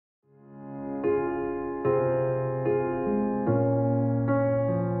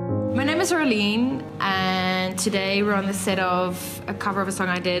name is Rolene, and today we're on the set of a cover of a song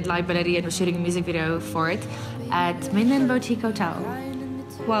I did, Liability, and we're shooting a music video for it at Midland Boutique Hotel.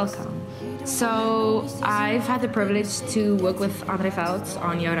 Welcome. So I've had the privilege to work with Andre Velts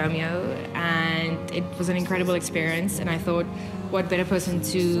on Yo Romeo, and it was an incredible experience, and I thought, what better person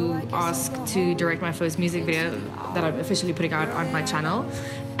to ask to direct my first music video that I'm officially putting out on my channel.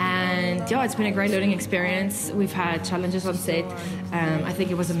 And yeah, it's been a great learning experience. We've had challenges on set. I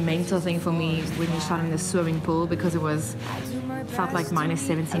think it was a mental thing for me when we shot in the swimming pool, because it felt like minus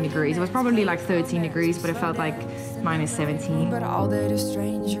 17 degrees. It was probably like 13 degrees, but it felt like minus 17. But all that a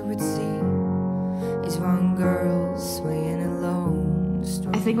stranger would see is one girl swaying alone.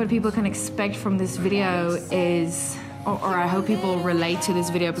 I think what people can expect from this video is, or I hope people relate to this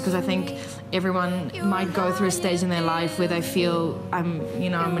video, because I think everyone might go through a stage in their life where they feel I'm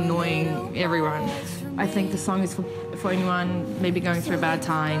annoying everyone. I think the song is for anyone maybe going through a bad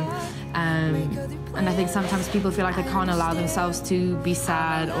time. And I think sometimes people feel like they can't allow themselves to be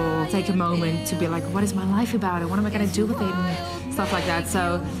sad or take a moment to be like, what is my life about, and what am I going to do with it, and stuff like that.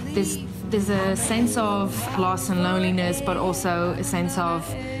 So there's a sense of loss and loneliness, but also a sense of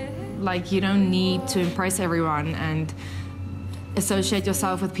like you don't need to impress everyone and associate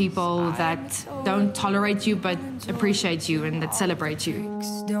yourself with people that don't tolerate you but appreciate you and that celebrate you.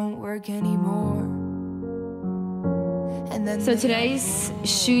 Don't work anymore. So today's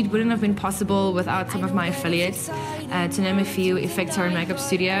shoot wouldn't have been possible without some of my affiliates. To name a few, Effect Hair and Makeup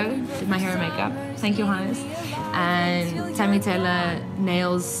Studio did my hair and makeup. Thank you, Hannes. And Tammy Taylor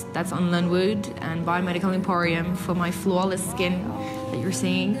Nails, that's on Linwood, and Biomedical Emporium for my flawless skin that you're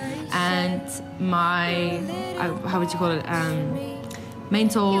seeing. And my, how would you call it,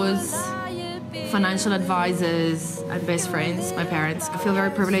 mentors, financial advisors, and best friends, my parents. I feel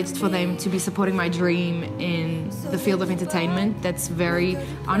very privileged for them to be supporting my dream in the field of entertainment that's very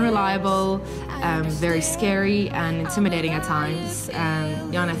unreliable, very scary and intimidating at times.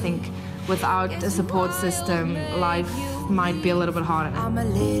 And I think without a support system, life might be a little bit harder. I'm a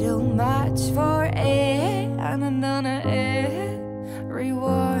little much for it, and